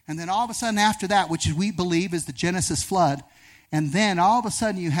 And then all of a sudden after that, which we believe is the Genesis flood, and then all of a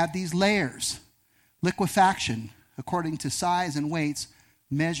sudden you have these layers, liquefaction, according to size and weights,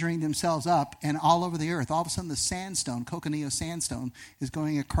 measuring themselves up, and all over the earth. All of a sudden the sandstone, coconino sandstone, is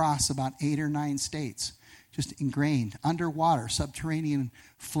going across about 8 or 9 states, just ingrained, underwater, subterranean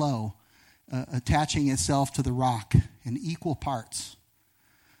flow, attaching itself to the rock in equal parts.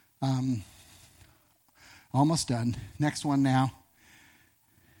 Almost done. Next one now.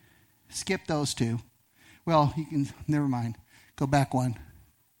 Skip those two. Well, you can, never mind. Go back one.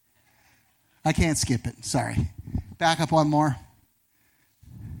 I can't skip it, sorry. Back up one more.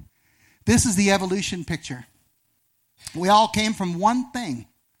 This is the evolution picture. We all came from one thing.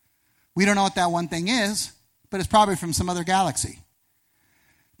 We don't know what that one thing is, but it's probably from some other galaxy.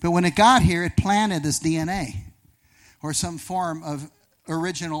 But when it got here, it planted this DNA or some form of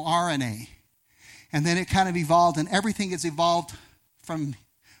original RNA. And then it kind of evolved, and everything is evolved from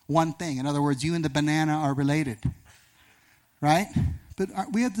one thing. In other words, you and the banana are related, right? But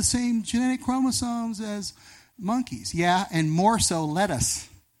we have the same genetic chromosomes as monkeys. Yeah, and more so lettuce.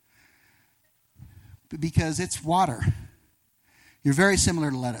 Because it's water. You're very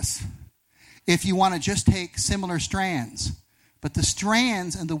similar to lettuce. If you want to just take similar strands, but the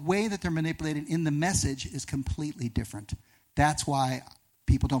strands and the way that they're manipulated in the message is completely different. That's why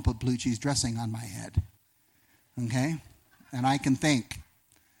people don't put blue cheese dressing on my head. Okay? And I can think.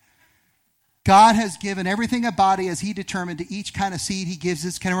 God has given everything a body as he determined. To each kind of seed he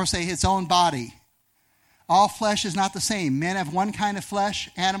gives can everyone say his own body? All flesh is not the same. Men have one kind of flesh,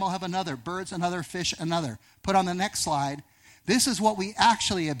 animal have another, birds another, fish another. Put on the next slide. This is what we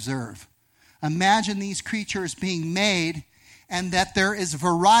actually observe. Imagine these creatures being made and that there is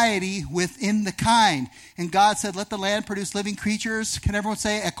variety within the kind. And God said, let the land produce living creatures. Can everyone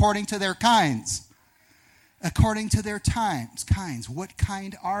say according to their kinds? According to their kinds. What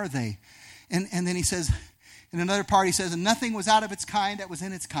kind are they? And then he says, in another part he says, and nothing was out of its kind that was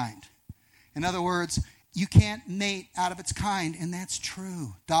in its kind. In other words, you can't mate out of its kind, and that's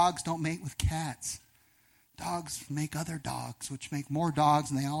true. Dogs don't mate with cats. Dogs make other dogs, which make more dogs,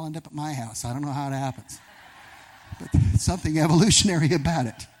 and they all end up at my house. I don't know how it happens. But there's something evolutionary about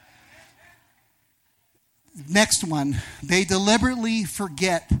it. Next one. They deliberately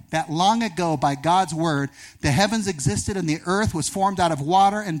forget that long ago, by God's word, the heavens existed and the earth was formed out of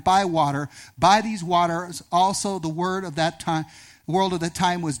water and by water. By these waters also the world of that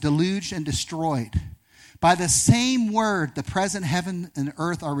time was deluged and destroyed. By the same word, the present heaven and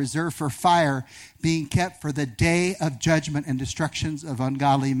earth are reserved for fire, being kept for the day of judgment and destructions of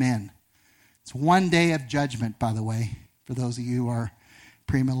ungodly men. It's one day of judgment, by the way, for those of you who are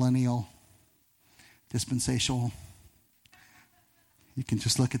premillennial, dispensational. You can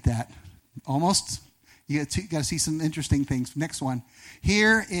just look at that. Almost. You got to see some interesting things. Next one.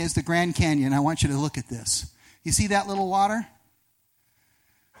 Here is the Grand Canyon. I want you to look at this. You see that little water?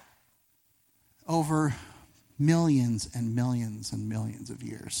 Over millions and millions and millions of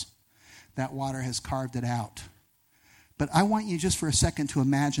years, that water has carved it out. But I want you just for a second to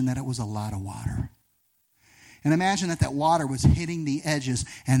imagine that it was a lot of water. And imagine that water was hitting the edges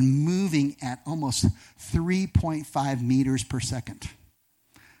and moving at almost 3.5 meters per second.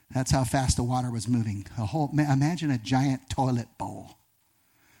 That's how fast the water was moving. Imagine a giant toilet bowl.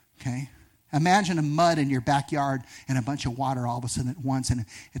 Okay? Imagine a mud in your backyard and a bunch of water all of a sudden at once. And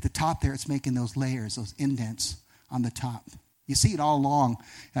at the top there, it's making those layers, those indents on the top. You see it all along.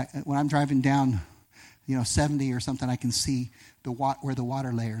 When I'm driving down, 70 or something, I can see where the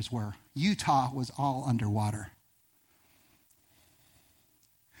water layers were. Utah was all underwater.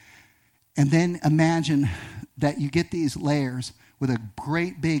 And then imagine that you get these layers with a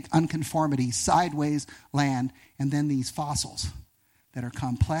great big unconformity, sideways land, and then these fossils that are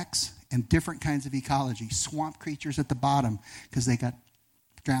complex and different kinds of ecology. Swamp creatures at the bottom because they got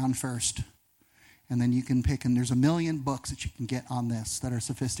drowned first. And then you can pick, and there's 1 million books that you can get on this that are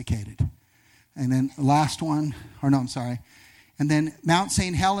sophisticated. And then the last one, and then Mount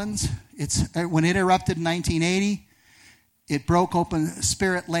St. Helens, when it erupted in 1980, it broke open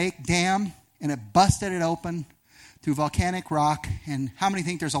Spirit Lake Dam, and it busted it open through volcanic rock. And how many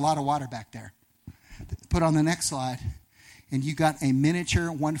think there's a lot of water back there? Put on the next slide. And you got a miniature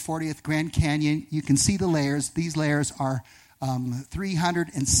 1/40th Grand Canyon. You can see the layers. These layers are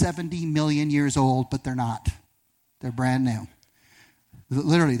 370 million years old, but they're not. They're brand new.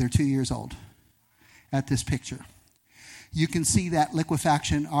 Literally, they're 2 years old at this picture. You can see that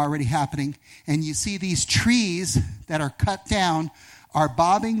liquefaction already happening. And you see these trees that are cut down are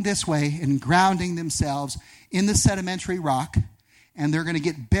bobbing this way and grounding themselves in the sedimentary rock. And they're going to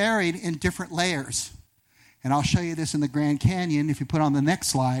get buried in different layers. And I'll show you this in the Grand Canyon. If you put on the next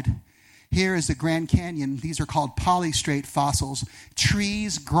slide, here is the Grand Canyon. These are called polystrate fossils,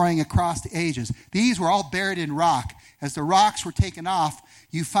 trees growing across the ages. These were all buried in rock. As the rocks were taken off,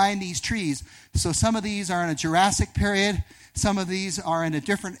 you find these trees. So some of these are in a Jurassic period. Some of these are in a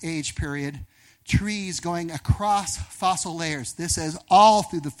different age period. Trees going across fossil layers. This is all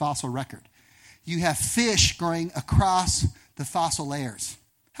through the fossil record. You have fish growing across the fossil layers.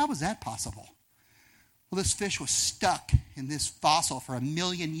 How was that possible? Well, this fish was stuck in this fossil for 1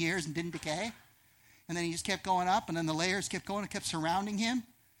 million years and didn't decay. And then he just kept going up, and then the layers kept going and kept surrounding him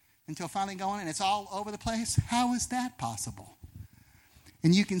until finally going, and it's all over the place. How is that possible?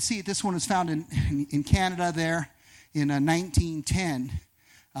 And you can see this one was found in Canada there in 1910.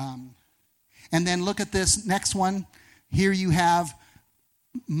 And then look at this next one. Here you have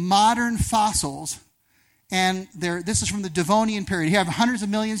modern fossils, and this is from the Devonian period. You have hundreds of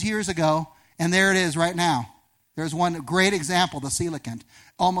millions of years ago. And there it is right now. There's one great example, the coelacanth,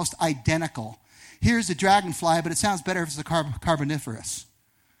 almost identical. Here's the dragonfly, but it sounds better if it's a carboniferous,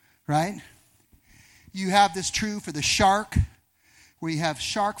 right? You have this true for the shark, where you have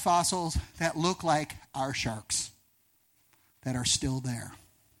shark fossils that look like our sharks that are still there.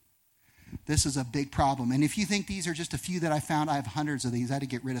 This is a big problem. And if you think these are just a few that I found, I have hundreds of these. I had to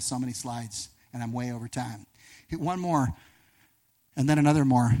get rid of so many slides, and I'm way over time. Hit one more, and then another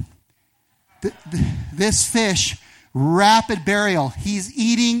more. This fish, rapid burial. He's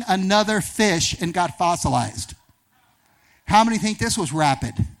eating another fish and got fossilized. How many think this was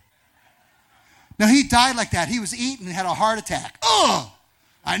rapid? No, he died like that. He was eating and had a heart attack. Oh,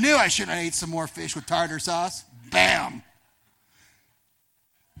 I knew I should have ate some more fish with tartar sauce. Bam.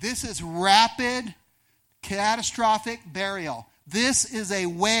 This is rapid, catastrophic burial. This is a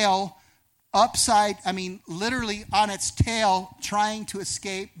whale literally on its tail trying to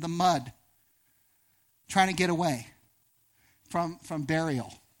escape the mud. Trying to get away from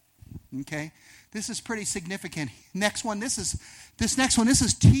burial. Okay? This is pretty significant. Next one, this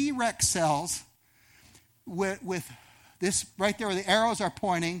is T-Rex cells with this right there where the arrows are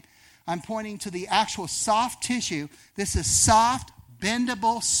pointing. I'm pointing to the actual soft tissue. This is soft,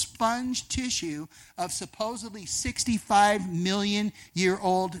 bendable sponge tissue of supposedly 65 million year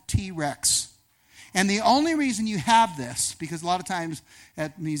old T-Rex. And the only reason you have this, because a lot of times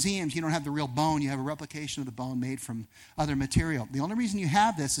at museums you don't have the real bone, you have a replication of the bone made from other material. The only reason you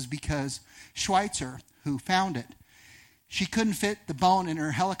have this is because Schweitzer, who found it, she couldn't fit the bone in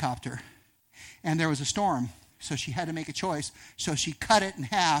her helicopter. And there was a storm, so she had to make a choice. So she cut it in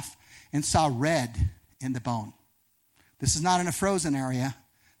half and saw red in the bone. This is not in a frozen area.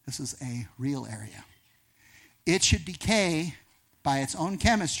 This is a real area. It should decay by its own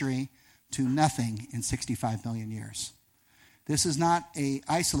chemistry to nothing in 65 million years. This is not an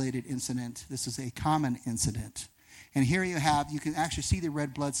isolated incident. This is a common incident. And here you can actually see the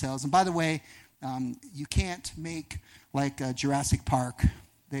red blood cells. And by the way, you can't make like Jurassic Park.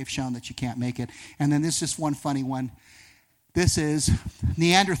 They've shown that you can't make it. And then this is just one funny one. This is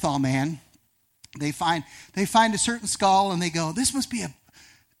Neanderthal man. They find a certain skull and they go,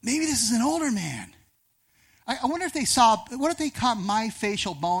 maybe this is an older man. I wonder what if they caught my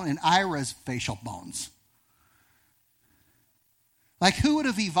facial bone and Ira's facial bones? Like who would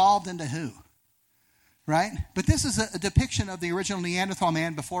have evolved into who? Right? But this is a depiction of the original Neanderthal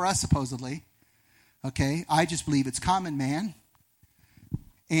man before us, supposedly. Okay? I just believe it's common man.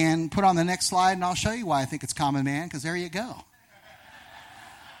 And put on the next slide and I'll show you why I think it's common man, because there you go.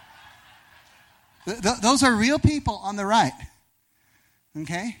 Those are real people on the right.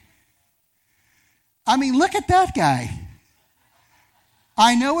 Okay? I mean, look at that guy.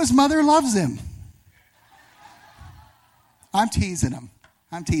 I know his mother loves him. I'm teasing him.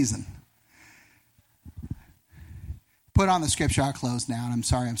 I'm teasing. Put on the scripture. I'll close now, and I'm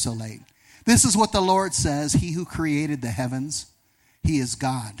sorry I'm so late. This is what the Lord says. He who created the heavens, he is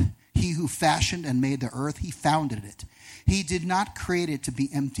God. He who fashioned and made the earth, he founded it. He did not create it to be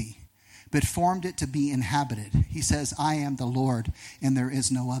empty, but formed it to be inhabited. He says, I am the Lord, and there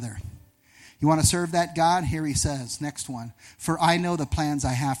is no other. You want to serve that God? Here he says, next one. For I know the plans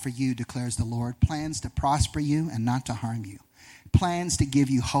I have for you, declares the Lord. Plans to prosper you and not to harm you. Plans to give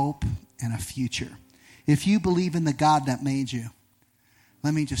you hope and a future. If you believe in the God that made you,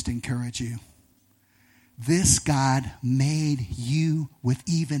 let me just encourage you. This God made you with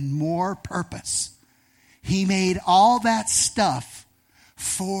even more purpose. He made all that stuff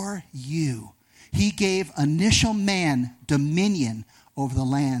for you. He gave initial man dominion over the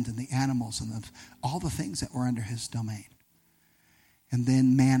land and the animals and all the things that were under his domain. And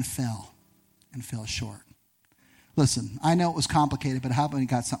then man fell and fell short. Listen, I know it was complicated, but how about you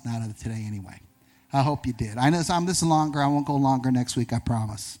got something out of it today anyway? I hope you did. I know I'm this longer. I won't go longer next week, I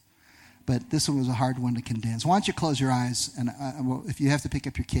promise. But this one was a hard one to condense. Why don't you close your eyes, and if you have to pick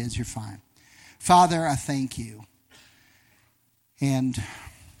up your kids, you're fine. Father, I thank you. And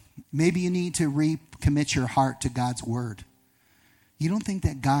maybe you need to recommit your heart to God's word. You don't think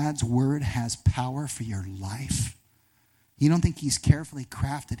that God's word has power for your life? You don't think he's carefully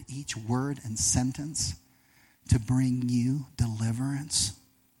crafted each word and sentence to bring you deliverance?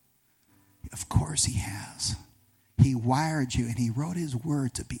 Of course he has. He wired you and he wrote his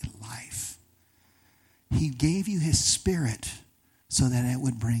word to be life. He gave you his spirit so that it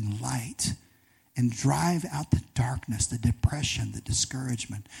would bring light and drive out the darkness, the depression, the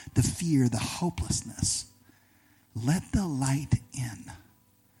discouragement, the fear, the hopelessness. Let the light in.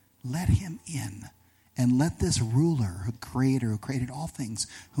 Let him in. And let this ruler, creator, who created all things,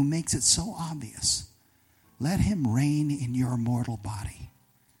 who makes it so obvious, let him reign in your mortal body.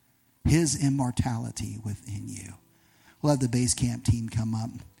 His immortality within you. We'll have the base camp team come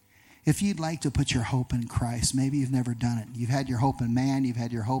up. If you'd like to put your hope in Christ, maybe you've never done it. You've had your hope in man. You've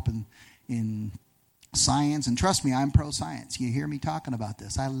had your hope in science. And trust me, I'm pro-science. You hear me talking about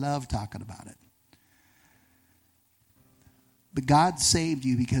this. I love talking about it. But God saved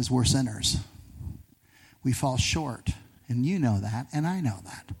you because we're sinners. We fall short. And you know that, and I know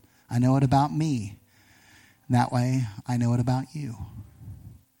that. I know it about me. That way, I know it about you.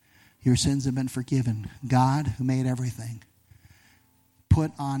 Your sins have been forgiven. God, who made everything,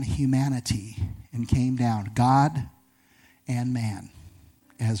 put on humanity and came down. God and man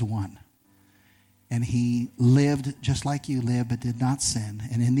as one. And he lived just like you live, but did not sin.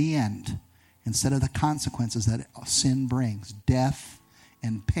 And in the end, instead of the consequences that sin brings, death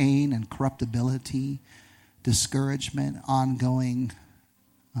and pain and corruptibility, discouragement, ongoing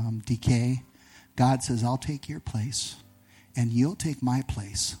decay, God says, I'll take your place. And you'll take my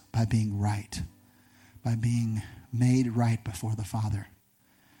place by being right, by being made right before the Father.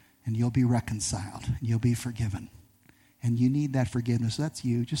 And you'll be reconciled, and you'll be forgiven. And you need that forgiveness. That's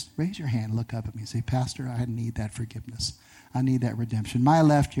you. Just raise your hand, look up at me, and say, Pastor, I need that forgiveness. I need that redemption. My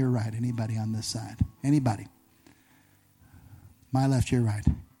left, your right. Anybody on this side? Anybody? My left, your right.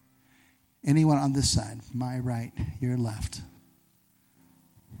 Anyone on this side? My right, your left.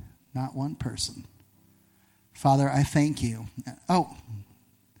 Not one person. Father, I thank you.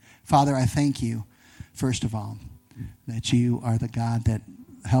 Father, I thank you, first of all, that you are the God that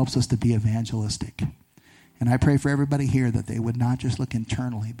helps us to be evangelistic. And I pray for everybody here that they would not just look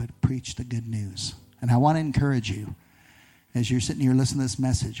internally, but preach the good news. And I want to encourage you, as you're sitting here listening to this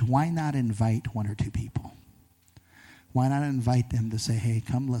message, why not invite one or two people? Why not invite them to say, hey,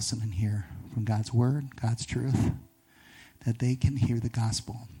 come listen and hear from God's word, God's truth, that they can hear the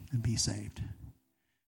gospel and be saved.